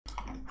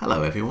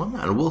Hello everyone,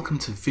 and welcome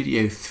to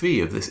video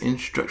 3 of this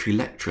introductory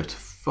lecture to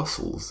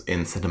fossils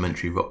in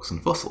sedimentary rocks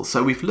and fossils.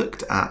 So we've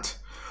looked at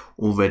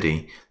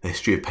already the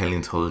history of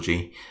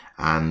paleontology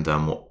and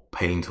what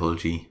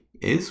paleontology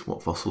is,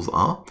 what fossils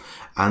are,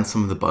 and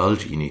some of the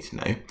biology you need to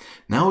know.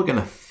 Now we're going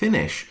to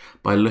finish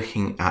by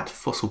looking at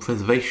fossil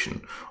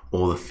preservation,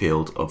 or the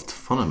field of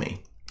taphonomy.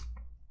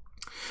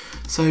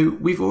 So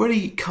we've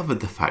already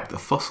covered the fact that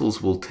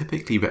fossils will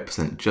typically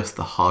represent just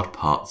the hard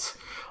parts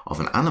of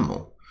an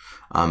animal.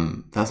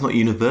 That's not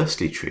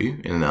universally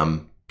true.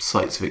 In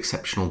sites of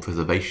exceptional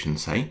preservation,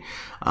 say,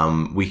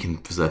 we can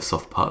preserve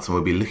soft parts, and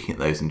we'll be looking at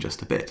those in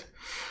just a bit.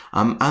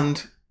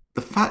 And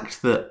the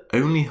fact that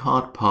only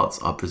hard parts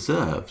are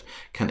preserved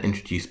can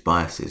introduce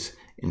biases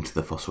into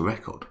the fossil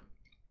record.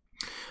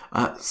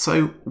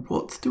 So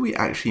what do we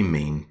actually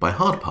mean by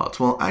hard parts?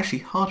 Well, actually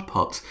hard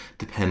parts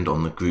depend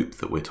on the group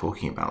that we're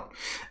talking about.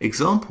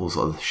 Examples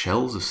are the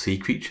shells of sea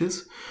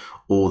creatures,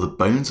 or the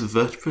bones of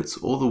vertebrates,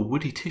 or the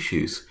woody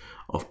tissues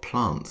of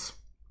plants.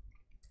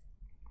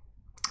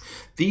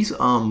 These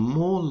are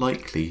more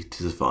likely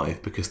to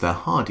survive because they're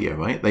hardier,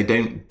 right? They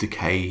don't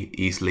decay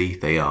easily,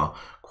 they are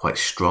quite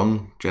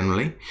strong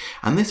generally,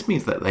 and this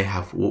means that they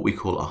have what we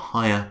call a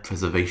higher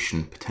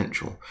preservation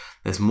potential.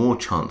 There's more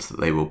chance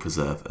that they will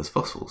preserve as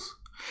fossils.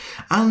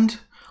 And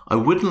I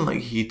wouldn't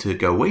like you to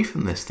go away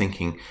from this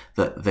thinking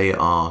that they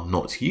are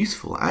not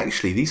useful.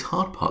 Actually, these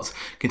hard parts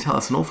can tell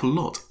us an awful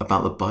lot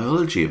about the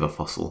biology of a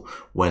fossil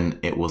when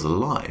it was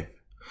alive.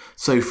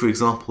 So, for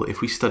example,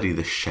 if we study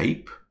the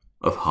shape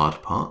of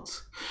hard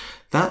parts,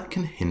 that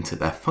can hint at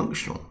their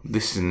function.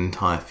 This is an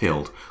entire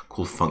field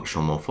called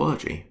functional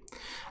morphology.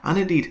 And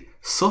indeed,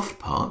 soft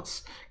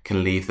parts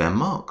can leave their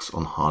marks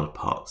on hard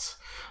parts.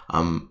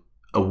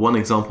 One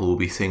example we'll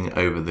be seeing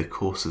over the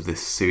course of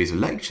this series of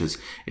lectures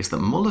is that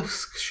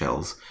mollusk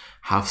shells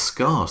have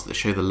scars that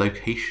show the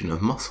location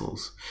of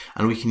muscles,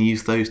 and we can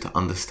use those to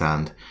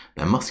understand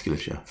their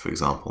musculature, for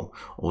example,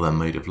 or their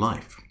mode of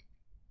life.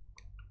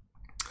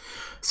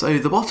 So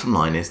the bottom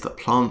line is that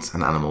plants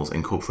and animals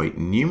incorporate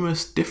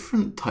numerous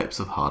different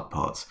types of hard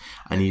parts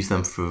and use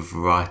them for a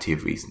variety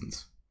of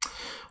reasons.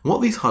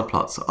 What these hard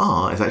parts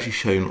are is actually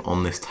shown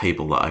on this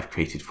table that I've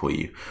created for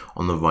you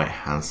on the right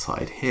hand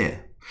side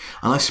here.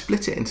 And I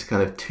split it into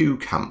kind of two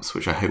camps,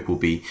 which I hope will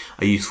be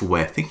a useful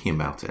way of thinking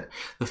about it.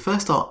 The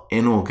first are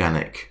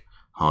inorganic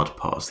hard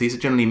parts. These are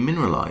generally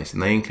mineralized,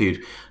 and they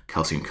include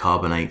calcium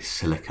carbonate,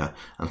 silica,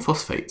 and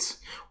phosphates.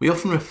 We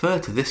often refer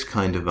to this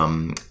kind of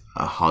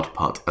a hard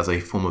part as a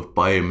form of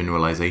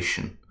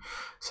biomineralization,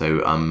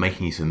 so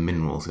making use of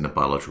minerals in a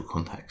biological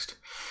context.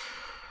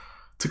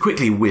 To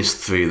quickly whiz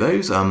through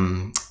those,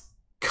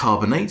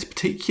 carbonates,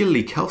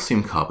 particularly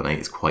calcium carbonate,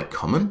 is quite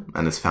common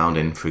and is found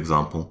in, for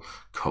example,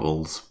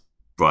 corals,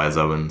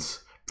 bryozoans,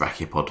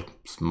 brachiopods,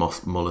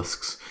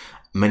 mollusks,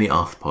 many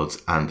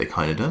arthropods, and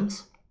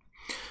echinoderms.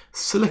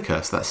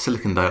 Silica, so that's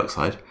silicon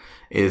dioxide,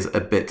 is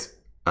a bit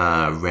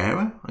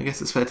rarer, I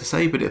guess it's fair to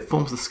say, but it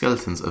forms the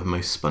skeletons of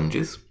most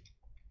sponges.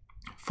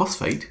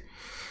 Phosphate,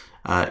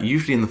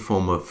 usually in the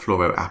form of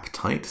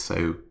fluoroapatite,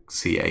 so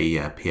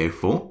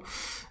CaPO4,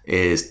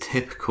 is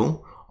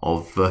typical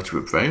of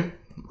vertebrate bone,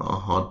 our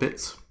hard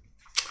bits,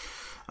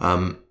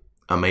 are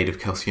made of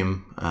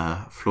calcium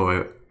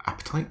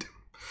fluoroapatite.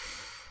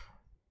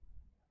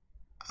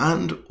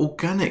 And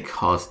organic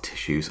hard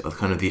tissues are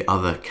kind of the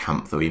other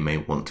camp that we may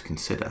want to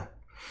consider.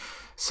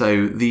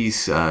 So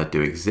these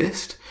do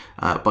exist.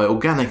 By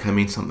organic, I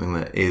mean something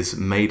that is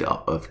made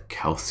up of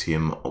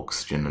calcium,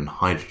 oxygen, and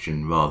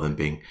hydrogen rather than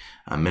being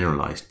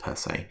mineralized per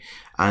se.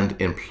 And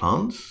in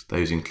plants,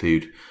 those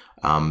include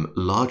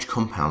large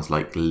compounds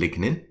like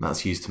lignin,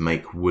 that's used to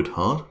make wood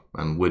hard,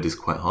 and wood is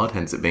quite hard,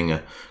 hence it being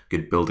a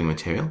good building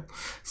material.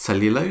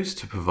 Cellulose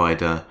to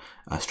provide a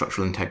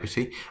structural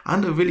integrity,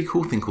 and a really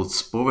cool thing called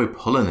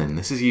sporopollenin.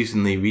 This is used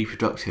in the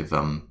reproductive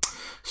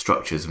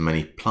structures of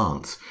many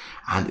plants,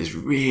 and is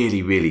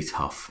really, really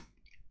tough.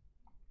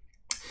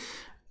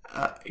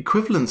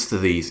 Equivalents to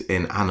these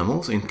in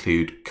animals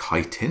include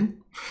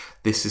chitin.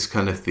 This is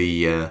kind of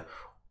the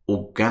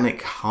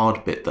organic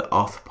hard bit that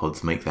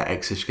arthropods make their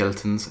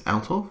exoskeletons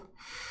out of.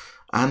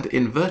 And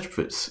in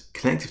vertebrates,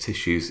 connective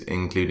tissues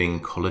including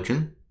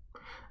collagen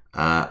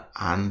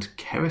and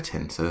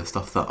keratin, so the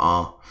stuff that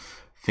our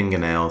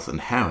fingernails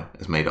and hair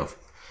is made of.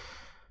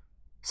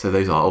 So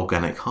those are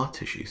organic hard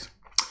tissues.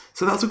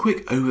 So that's a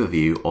quick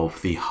overview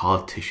of the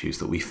hard tissues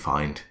that we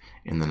find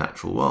in the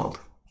natural world.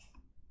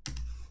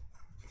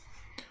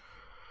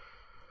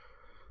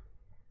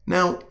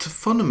 Now,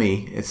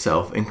 taphonomy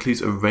itself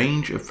includes a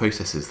range of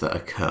processes that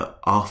occur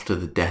after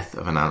the death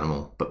of an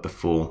animal, but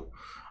before,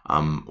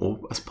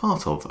 or as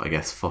part of, I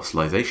guess,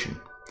 fossilization.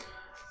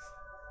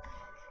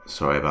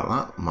 Sorry about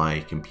that,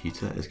 my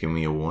computer is giving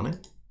me a warning.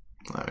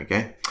 There we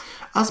go.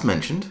 As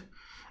mentioned,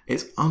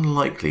 it's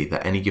unlikely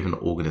that any given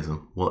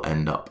organism will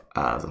end up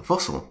as a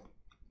fossil.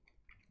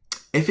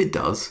 If it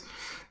does,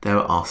 there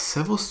are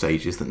several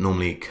stages that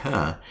normally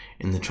occur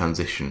in the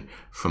transition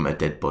from a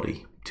dead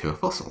body to a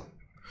fossil.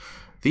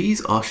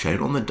 These are shown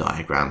on the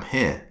diagram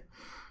here.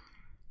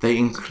 They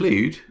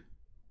include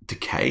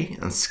decay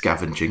and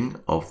scavenging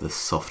of the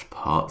soft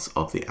parts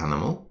of the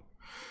animal.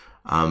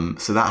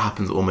 So that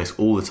happens almost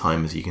all the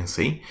time, as you can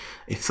see.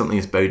 If something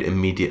is bowed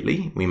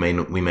immediately, we may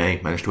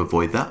manage to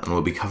avoid that, and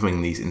we'll be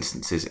covering these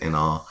instances in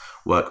our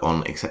work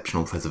on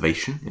exceptional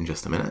preservation in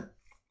just a minute.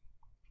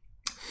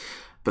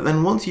 But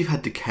then once you've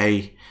had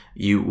decay,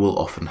 you will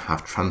often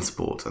have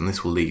transport, and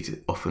this will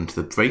lead often to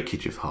the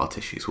breakage of hard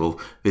tissues. We'll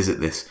visit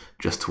this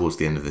just towards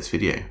the end of this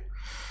video.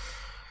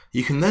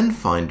 You can then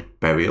find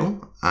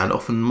burial and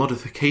often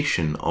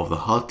modification of the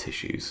hard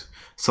tissues.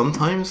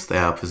 Sometimes they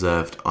are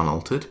preserved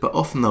unaltered, but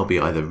often they'll be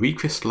either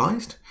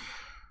recrystallized,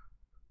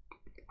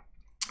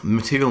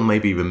 material may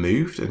be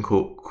removed and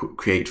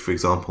create, for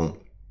example,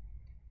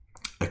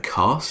 a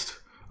cast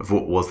of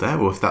what was there,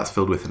 or if that's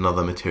filled with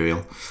another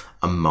material,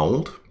 a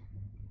mold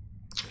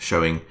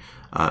showing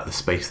the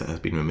space that has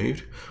been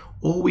removed,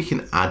 or we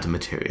can add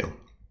material.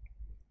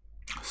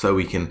 So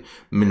we can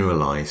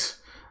mineralize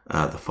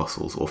the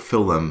fossils or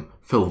fill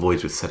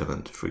voids with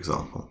sediment, for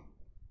example.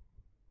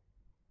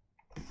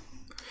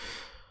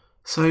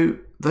 So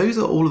those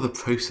are all of the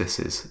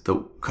processes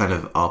that kind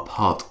of are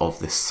part of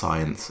this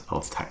science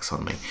of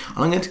taxonomy.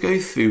 And I'm going to go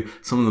through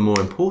some of the more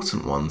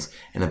important ones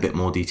in a bit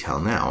more detail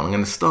now. And I'm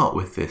going to start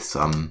with this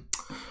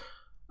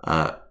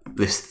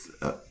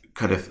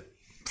kind of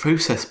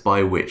process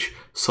by which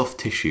soft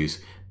tissues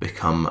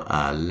become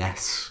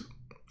less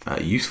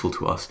useful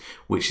to us,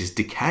 which is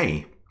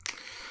decay.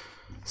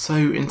 So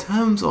in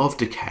terms of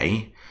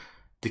decay,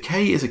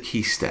 decay is a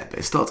key step.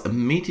 It starts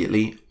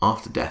immediately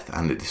after death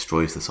and it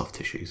destroys the soft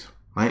tissues.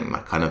 Right?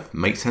 That kind of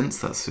makes sense.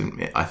 That's,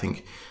 I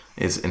think,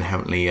 is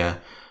inherently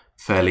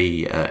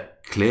fairly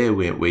clear.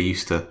 We're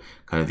used to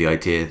kind of the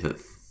idea that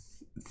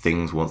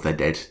things, once they're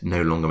dead,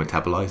 no longer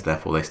metabolize,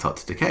 therefore they start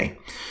to decay.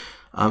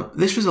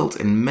 This results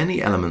in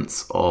many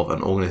elements of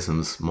an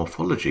organism's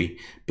morphology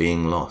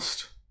being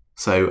lost.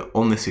 So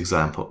on this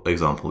example,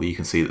 you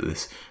can see that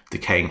this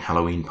decaying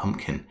Halloween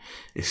pumpkin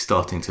is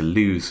starting to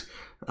lose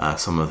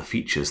some of the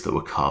features that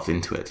were carved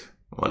into it,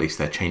 or at least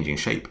they're changing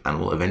shape and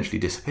will eventually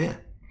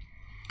disappear.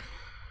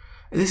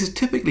 This is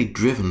typically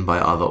driven by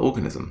other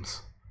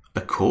organisms.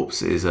 A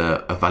corpse is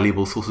a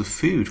valuable source of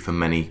food for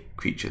many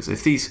creatures.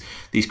 If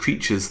these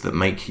creatures that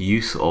make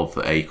use of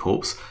a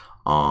corpse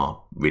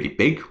are really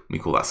big, we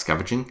call that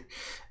scavenging.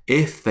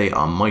 If they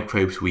are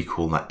microbes, we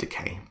call that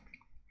decay.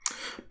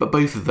 But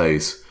both of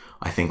those,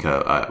 I think,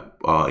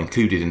 are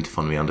included in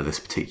taphonomy under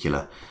this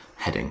particular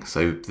heading.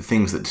 So the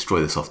things that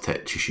destroy the soft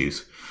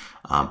tissues,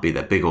 be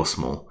they big or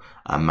small,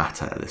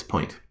 matter at this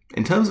point.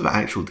 In terms of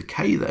actual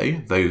decay,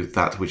 though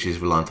that which is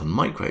reliant on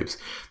microbes,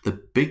 the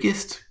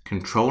biggest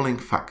controlling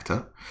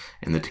factor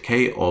in the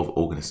decay of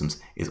organisms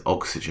is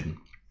oxygen.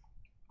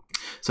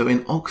 So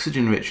in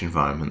oxygen-rich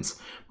environments,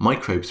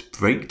 microbes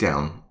break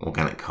down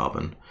organic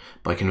carbon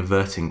by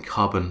converting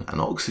carbon and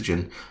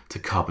oxygen to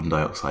carbon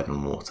dioxide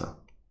and water.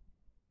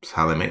 That's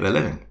how they make their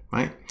living,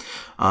 right?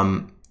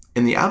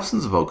 In the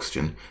absence of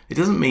oxygen, it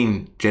doesn't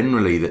mean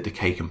generally that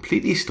decay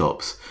completely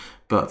stops,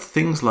 but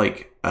things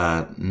like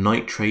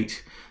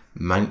nitrate,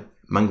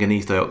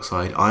 manganese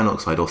dioxide, iron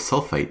oxide or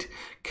sulfate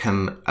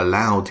can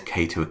allow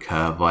decay to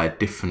occur via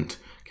different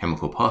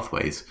chemical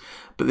pathways,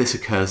 but this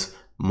occurs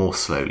more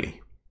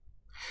slowly.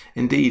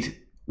 Indeed,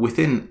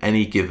 within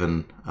any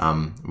given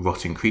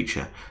rotting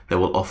creature, there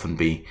will often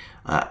be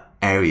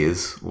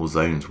areas or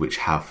zones which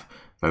have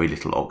very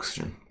little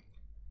oxygen.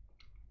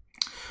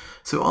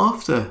 So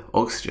after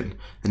oxygen,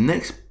 the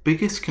next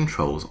biggest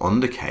controls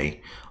on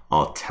decay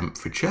are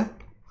temperature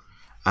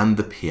and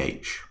the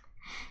pH.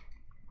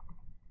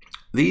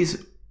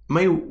 These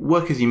may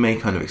work as you may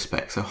kind of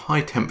expect. So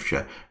high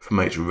temperature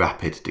promotes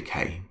rapid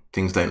decay.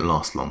 Things don't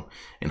last long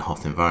in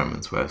hot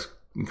environments, whereas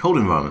in cold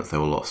environments they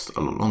will last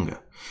a lot longer.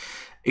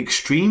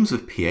 Extremes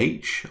of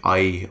pH,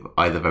 i.e.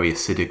 either very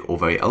acidic or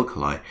very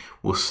alkali,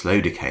 will slow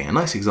decay. A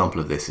nice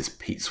example of this is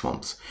peat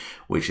swamps,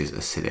 which is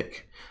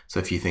acidic. So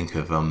if you think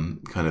of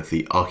kind of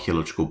the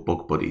archaeological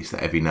bog bodies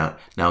that every now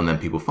and then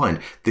people find,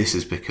 this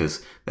is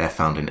because they're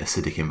found in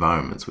acidic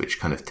environments which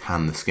kind of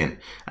tan the skin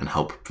and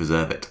help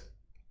preserve it.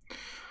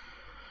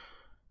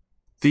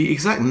 The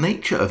exact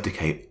nature of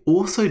decay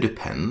also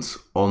depends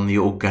on the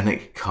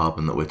organic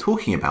carbon that we're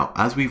talking about.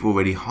 As we've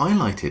already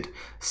highlighted,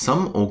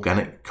 some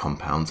organic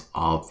compounds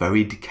are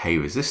very decay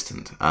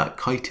resistant.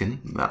 Chitin,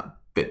 that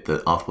bit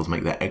that arthropods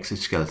make their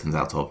exoskeletons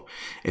out of,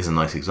 is a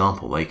nice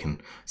example. They can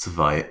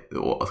survive,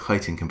 or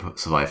chitin can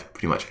survive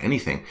pretty much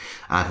anything,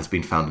 and has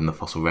been found in the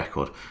fossil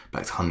record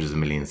back to hundreds of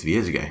millions of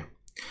years ago.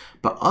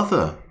 But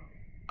other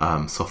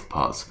soft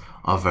parts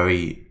are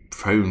very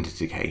prone to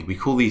decay. We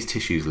call these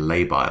tissues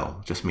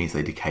labile, just means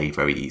they decay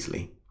very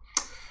easily.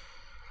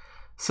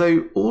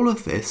 So all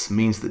of this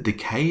means that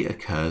decay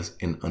occurs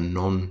in a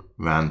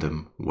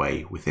non-random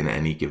way within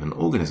any given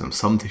organism.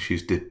 Some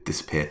tissues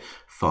disappear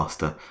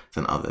faster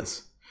than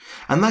others.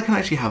 And that can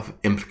actually have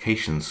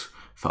implications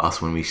for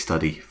us when we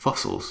study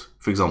fossils.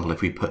 For example,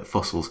 if we put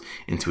fossils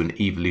into an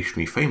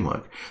evolutionary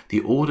framework,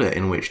 the order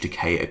in which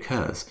decay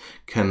occurs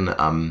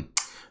can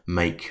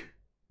make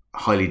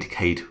highly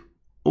decayed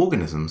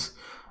organisms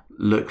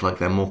look like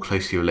they're more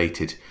closely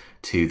related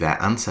to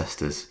their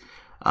ancestors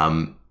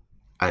in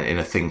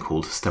a thing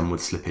called stemwood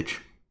slippage.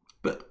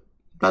 But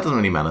that doesn't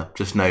really matter.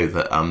 Just know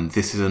that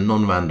this is a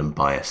non-random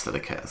bias that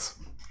occurs.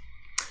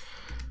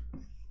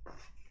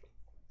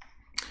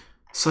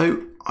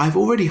 So I've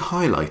already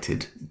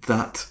highlighted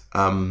that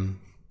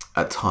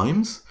at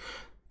times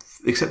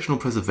exceptional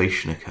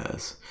preservation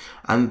occurs,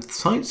 and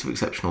sites of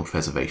exceptional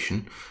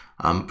preservation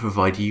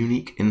provide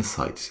unique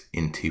insights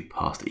into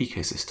past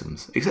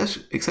ecosystems.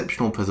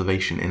 Exceptional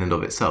preservation in and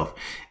of itself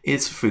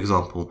is, for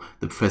example,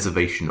 the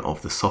preservation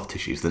of the soft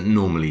tissues that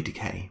normally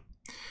decay.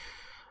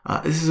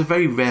 This is a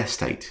very rare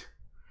state,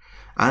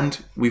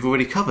 and we've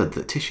already covered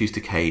that tissues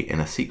decay in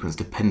a sequence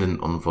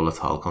dependent on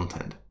volatile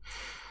content.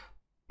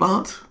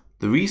 But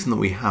the reason that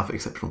we have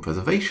exceptional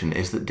preservation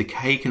is that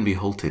decay can be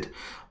halted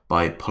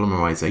by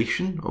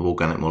polymerization of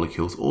organic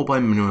molecules or by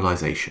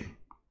mineralization.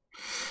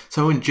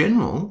 So in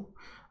general,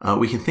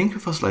 we can think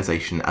of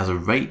fossilization as a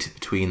race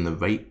between the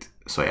rate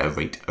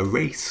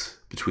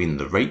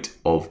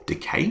of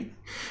decay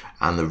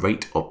and the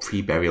rate of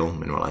pre-burial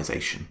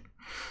mineralization.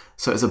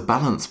 So it's a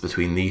balance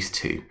between these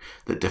two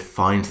that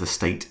defines the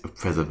state of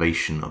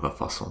preservation of a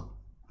fossil.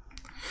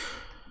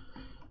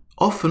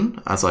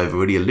 Often, as I've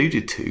already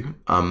alluded to,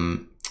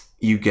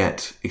 you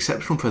get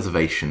exceptional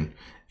preservation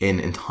in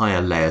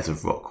entire layers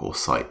of rock or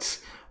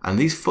sites, and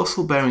these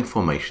fossil-bearing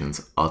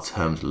formations are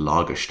termed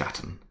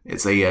Lagerstätten.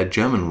 It's a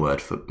German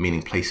word for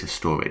meaning place of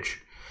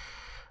storage.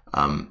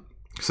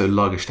 So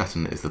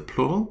Lagerstätten is the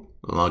plural,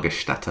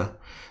 Lagerstätte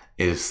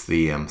is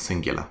the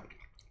singular.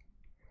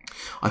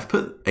 I've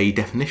put a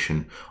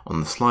definition on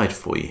the slide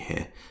for you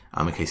here,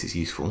 in case it's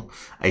useful.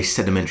 A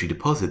sedimentary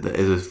deposit that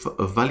is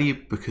of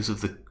value because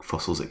of the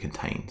fossils it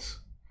contains.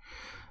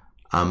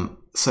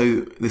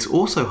 So this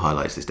also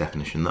highlights this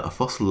definition that a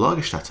fossil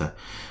Lagerstätte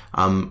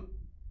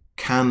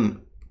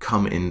can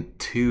come in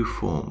two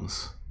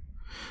forms.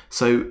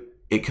 So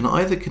it can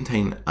either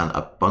contain an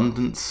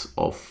abundance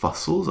of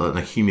fossils, an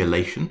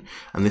accumulation,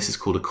 and this is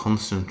called a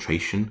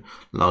concentration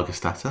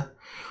Lagerstätte,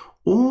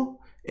 or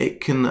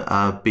it can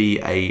be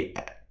a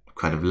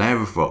kind of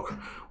layer of rock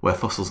where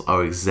fossils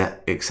are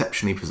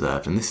exceptionally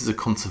preserved, and this is a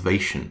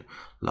conservation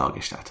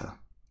Lagerstätte.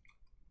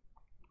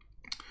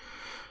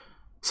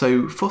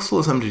 So fossil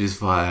assemblages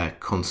via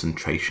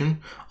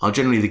concentration are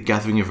generally the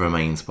gathering of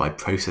remains by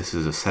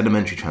processes of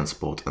sedimentary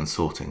transport and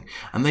sorting,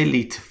 and they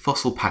lead to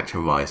fossil-packed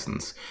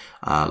horizons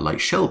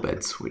like shell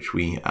beds, which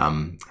we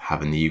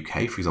have in the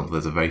UK. For example,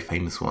 there's a very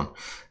famous one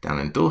down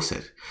in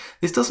Dorset.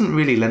 This doesn't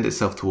really lend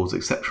itself towards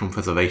exceptional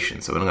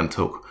preservation, so we're not going to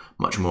talk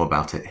much more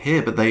about it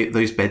here, but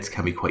those beds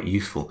can be quite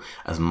useful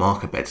as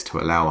marker beds to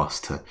allow us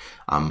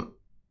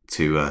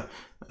to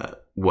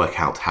work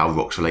out how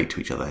rocks relate to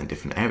each other in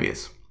different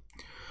areas.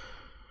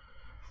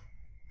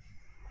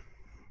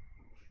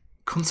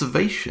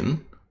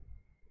 Conservation,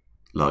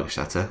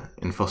 Lagerstätte,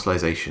 in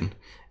fossilization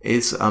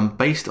is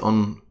based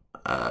on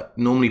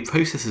normally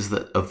processes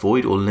that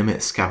avoid or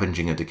limit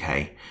scavenging and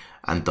decay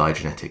and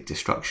diagenetic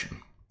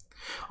destruction.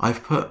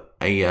 I've put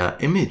a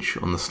image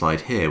on the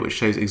slide here which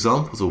shows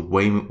examples of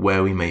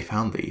where we may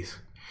find these.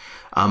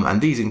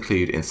 And these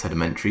include in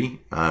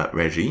sedimentary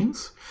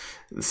regimes,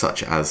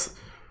 such as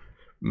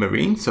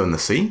marine, so in the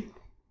sea,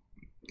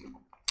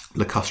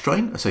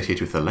 lacustrine, associated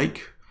with the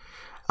lake,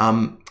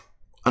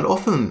 and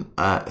often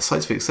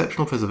sites of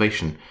exceptional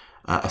preservation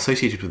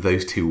associated with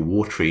those two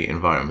watery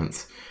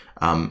environments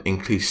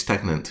include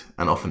stagnant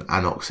and often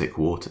anoxic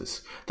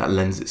waters that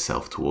lends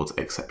itself towards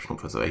exceptional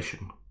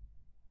preservation.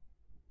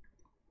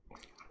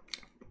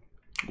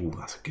 Oh,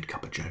 that's a good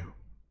cup of joe.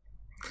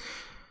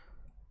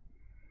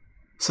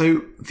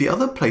 So the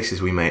other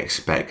places we may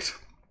expect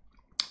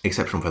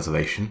exceptional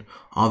preservation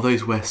are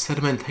those where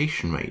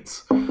sedimentation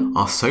rates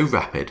are so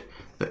rapid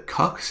that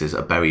carcasses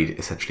are buried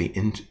essentially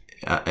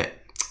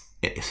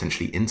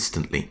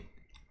instantly.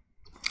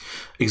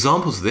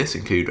 Examples of this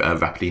include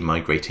rapidly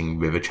migrating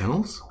river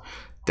channels,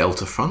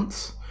 delta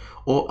fronts,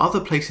 or other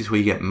places where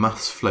you get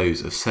mass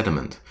flows of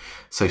sediment,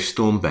 so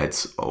storm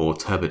beds or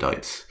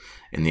turbidites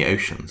in the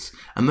oceans,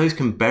 and those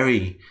can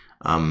bury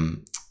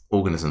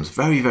organisms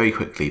very, very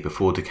quickly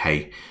before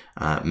decay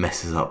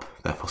messes up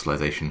their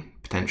fossilization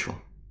potential,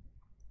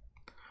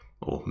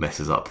 or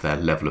messes up their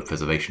level of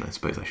preservation, I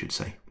suppose I should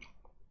say.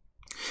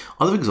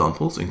 Other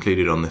examples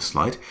included on this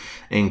slide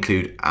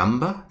include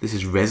amber. This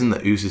is resin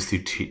that oozes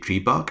through tree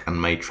bark and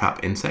may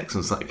trap insects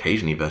and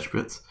occasionally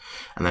vertebrates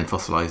and then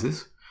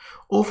fossilizes.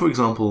 Or, for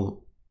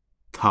example,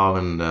 tar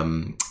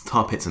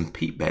pits and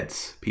peat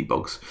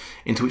bogs,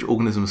 into which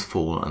organisms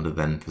fall and are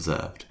then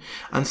preserved.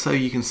 And so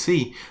you can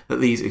see that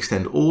these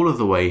extend all of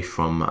the way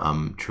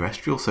from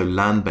terrestrial, so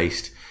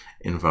land-based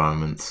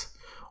environments,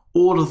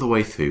 all of the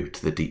way through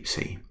to the deep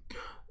sea.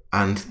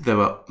 And there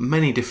are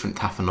many different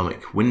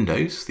taphonomic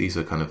windows. These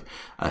are kind of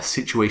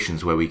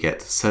situations where we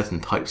get certain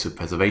types of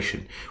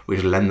preservation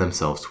which lend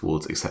themselves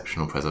towards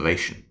exceptional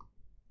preservation.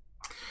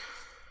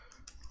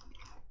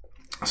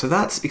 So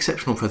that's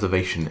exceptional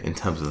preservation in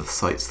terms of the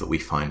sites that we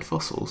find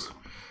fossils.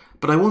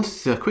 But I wanted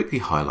to quickly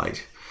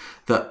highlight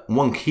that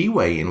one key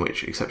way in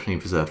which exceptionally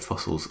preserved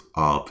fossils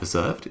are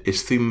preserved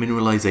is through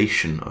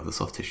mineralization of the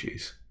soft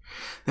tissues.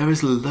 There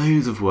is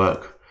loads of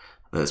work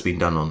that's been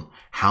done on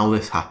how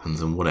this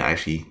happens and what it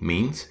actually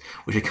means,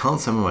 which I can't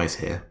summarize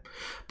here.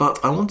 But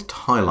I wanted to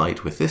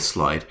highlight with this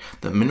slide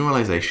that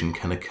mineralization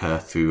can occur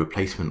through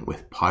replacement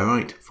with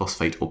pyrite,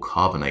 phosphate, or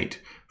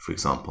carbonate, for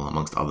example,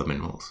 amongst other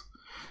minerals.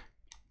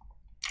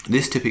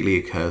 This typically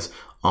occurs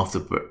after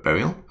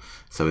burial,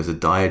 so it's a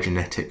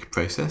diagenetic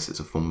process, it's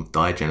a form of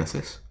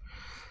diagenesis.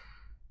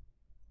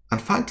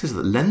 And factors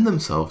that lend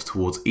themselves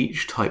towards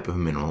each type of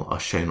mineral are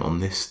shown on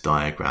this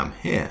diagram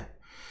here.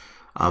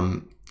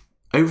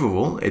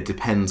 Overall, it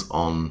depends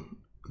on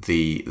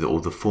the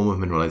form of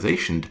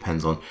mineralization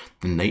depends on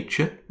the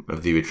nature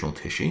of the original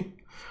tissue,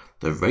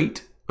 the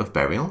rate of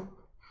burial,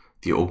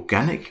 the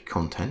organic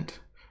content,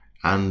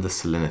 and the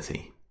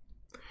salinity.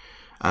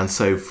 And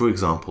so, for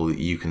example,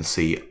 you can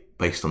see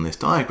based on this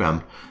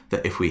diagram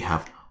that if we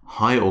have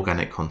high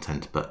organic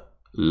content but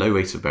low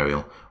rate of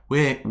burial,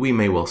 we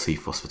may well see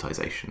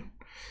phosphatization.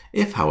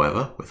 If,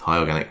 however, with high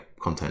organic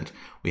content,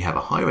 we have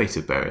a high rate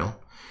of burial,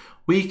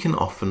 we can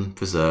often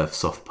preserve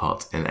soft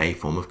parts in a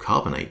form of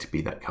carbonate,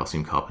 be that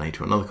calcium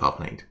carbonate or another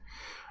carbonate.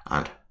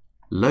 And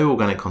low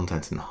organic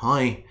content and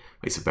high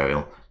rates of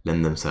burial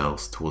lend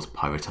themselves towards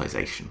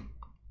pyritization.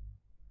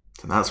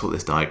 So that's what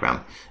this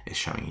diagram is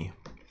showing you.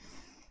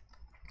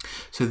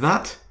 So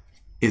that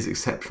is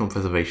exceptional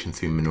preservation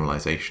through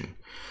mineralization.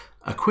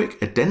 A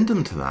quick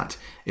addendum to that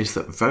is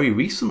that very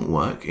recent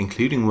work,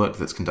 including work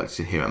that's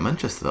conducted here at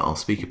Manchester that I'll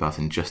speak about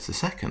in just a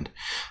second,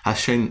 has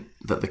shown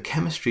that the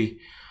chemistry,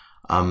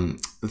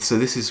 so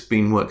this has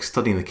been work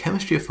studying the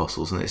chemistry of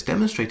fossils, and it's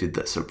demonstrated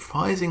that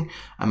surprising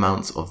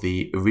amounts of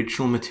the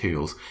original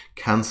materials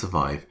can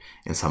survive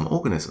in some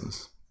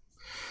organisms.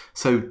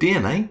 So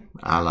DNA,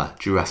 a la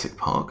Jurassic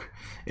Park,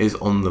 is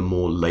on the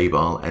more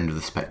labile end of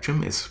the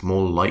spectrum. It's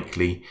more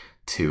likely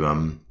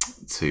to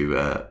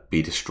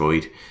be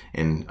destroyed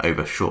in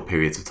over short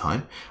periods of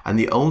time, and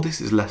the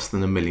oldest is less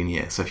than 1 million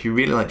years. So if you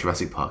really like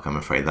Jurassic Park, I'm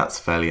afraid that's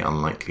fairly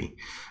unlikely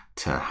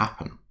to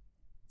happen.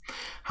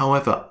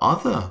 However,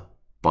 other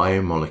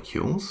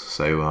biomolecules,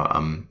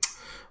 so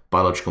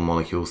biological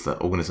molecules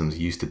that organisms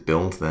use to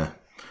build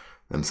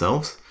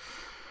themselves,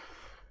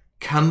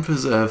 can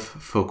preserve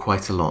for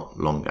quite a lot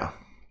longer.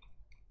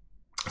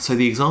 So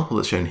the example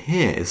that's shown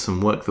here is some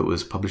work that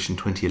was published in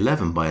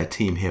 2011 by a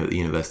team here at the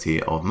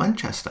University of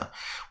Manchester,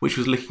 which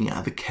was looking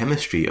at the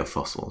chemistry of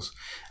fossils.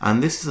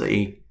 And this is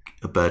a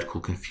bird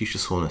called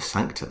Confuciusornis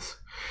sanctus.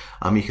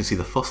 You can see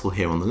the fossil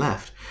here on the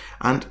left,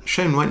 and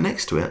shown right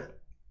next to it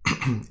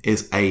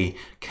is a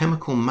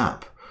chemical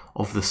map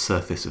of the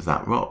surface of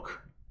that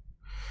rock.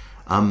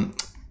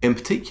 In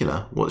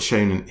particular, what's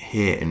shown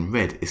here in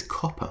red is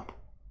copper.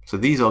 So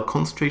these are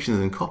concentrations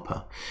in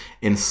copper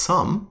in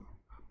some,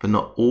 but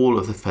not all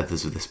of the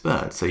feathers of this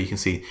bird. So you can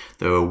see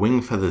there are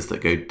wing feathers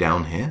that go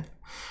down here,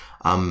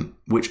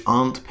 which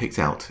aren't picked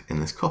out in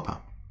this copper.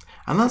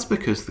 And that's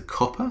because the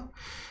copper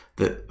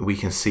that we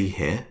can see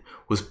here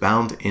was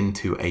bound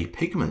into a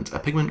pigment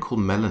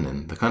called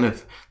melanin.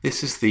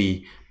 This is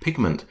the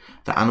pigment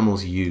that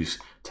animals use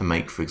to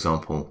make, for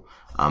example,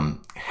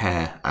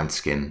 hair and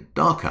skin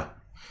darker.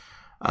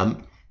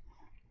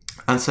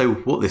 And so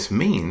what this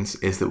means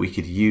is that we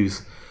could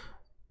use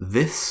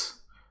this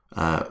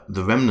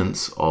the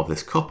remnants of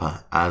this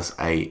copper as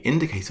an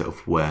indicator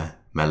of where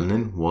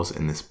melanin was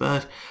in this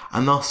bird,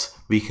 and thus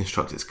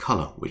reconstruct its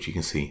color, which you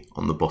can see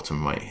on the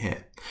bottom right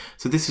here.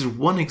 So this is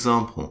one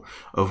example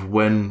of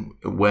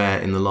where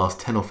in the last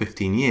 10 or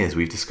 15 years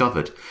we've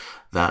discovered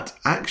that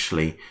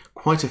actually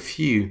quite a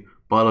few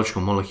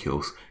biological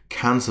molecules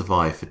can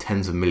survive for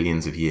tens of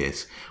millions of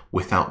years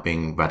without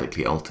being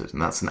radically altered,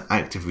 and that's an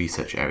active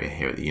research area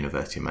here at the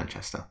University of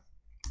Manchester.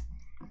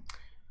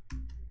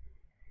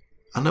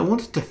 And I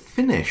wanted to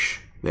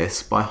finish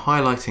this by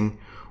highlighting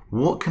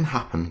what can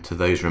happen to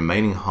those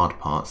remaining hard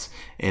parts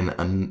in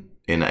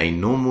a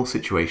normal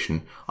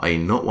situation, i.e.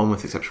 not one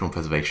with exceptional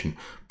preservation,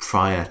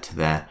 prior to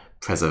their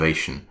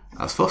preservation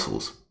as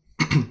fossils.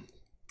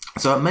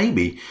 So it may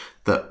be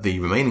that the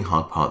remaining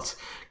hard parts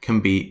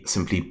can be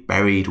simply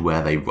buried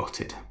where they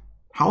rotted.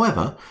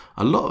 However,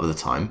 a lot of the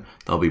time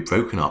they'll be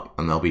broken up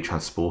and they'll be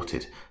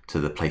transported to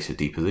the place of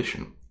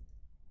deposition.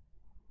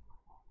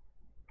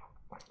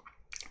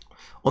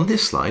 On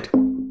this slide,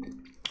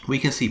 we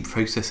can see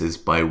processes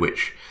by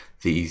which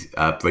these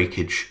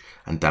breakage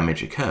and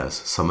damage occurs.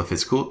 Some are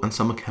physical and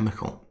some are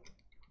chemical.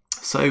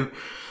 So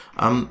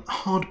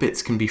hard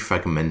bits can be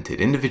fragmented.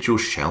 Individual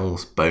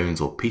shells, bones,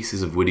 or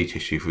pieces of woody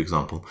tissue, for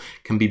example,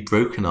 can be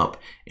broken up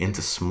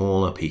into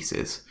smaller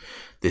pieces.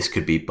 This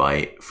could be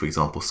by, for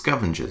example,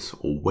 scavengers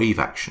or wave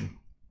action.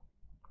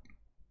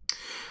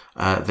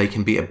 They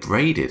can be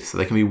abraded, so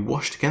they can be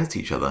washed against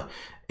each other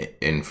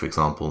in, for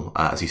example,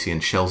 as you see in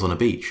shells on a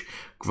beach,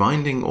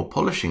 grinding or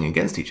polishing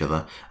against each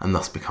other and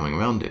thus becoming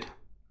rounded.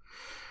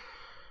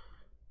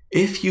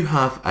 If you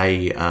have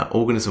an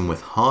organism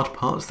with hard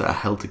parts that are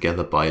held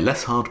together by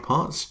less hard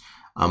parts,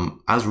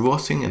 as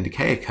rotting and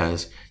decay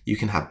occurs, you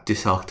can have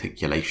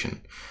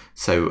disarticulation.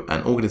 So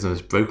an organism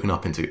is broken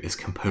up into its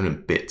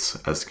component bits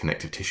as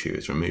connective tissue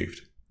is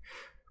removed.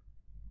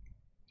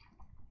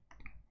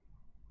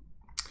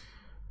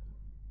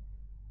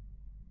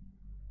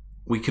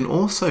 We can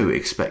also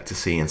expect to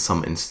see in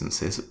some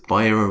instances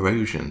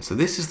bioerosion. So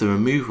this is the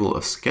removal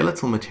of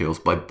skeletal materials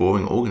by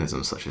boring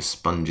organisms such as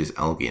sponges,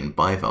 algae and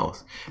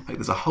bivalves. In fact,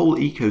 there's a whole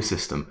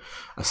ecosystem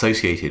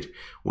associated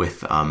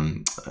with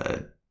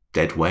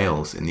dead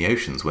whales in the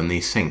oceans when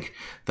these sink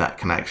that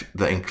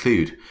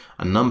include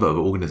a number of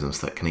organisms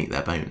that can eat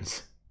their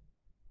bones.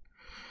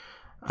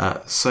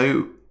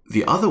 So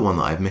the other one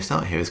that I've missed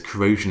out here is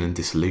corrosion and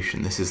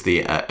dissolution. This is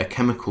a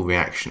chemical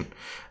reaction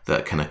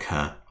that can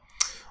occur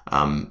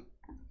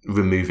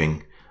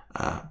removing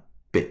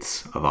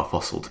bits of our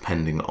fossil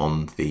depending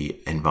on the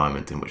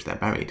environment in which they're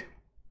buried.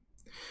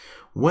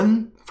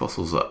 When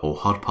fossils or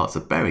hard parts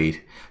are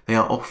buried, they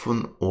are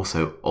often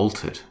also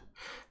altered.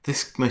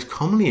 This most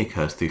commonly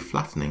occurs through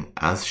flattening,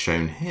 as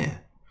shown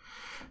here.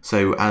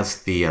 So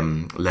as the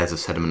layers of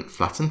sediment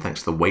flatten,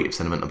 thanks to the weight of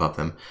sediment above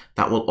them,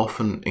 that will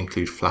often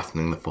include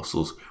flattening the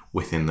fossils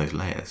within those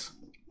layers.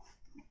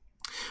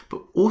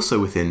 But also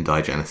within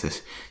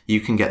diagenesis,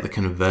 you can get the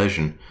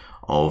conversion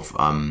of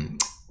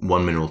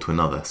one mineral to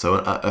another. So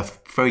a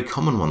very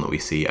common one that we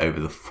see over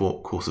the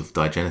course of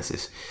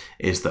diagenesis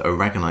is that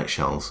aragonite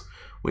shells,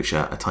 which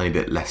are a tiny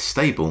bit less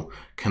stable,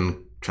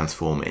 can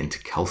transform into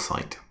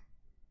calcite.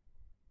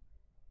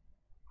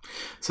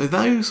 So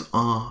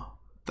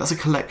that's a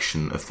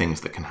collection of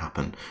things that can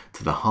happen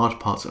to the hard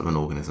parts of an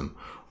organism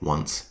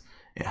once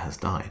it has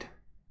died.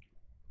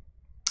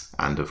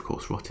 And of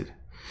course rotted.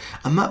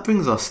 And that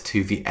brings us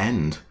to the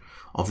end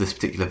of this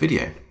particular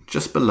video.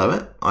 Just below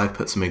it, I've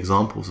put some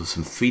examples of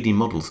some 3D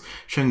models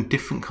showing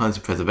different kinds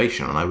of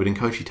preservation, and I would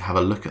encourage you to have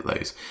a look at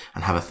those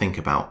and have a think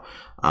about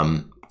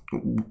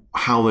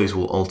how those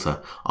will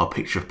alter our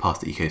picture of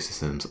past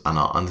ecosystems and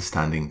our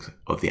understanding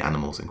of the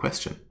animals in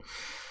question.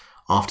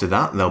 After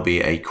that, there'll be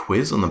a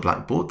quiz on the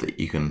blackboard that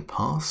you can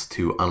pass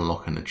to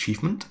unlock an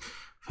achievement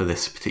for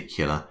this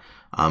particular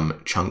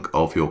chunk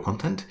of your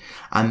content,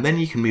 and then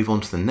you can move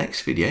on to the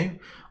next video.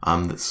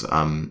 That's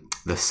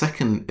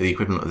the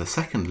equivalent of the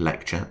second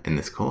lecture in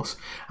this course,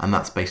 and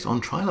that's based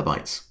on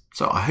trilobites.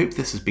 So I hope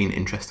this has been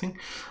interesting.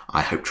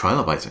 I hope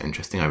trilobites are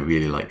interesting. I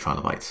really like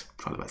trilobites.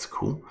 Trilobites are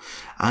cool,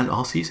 and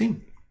I'll see you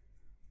soon.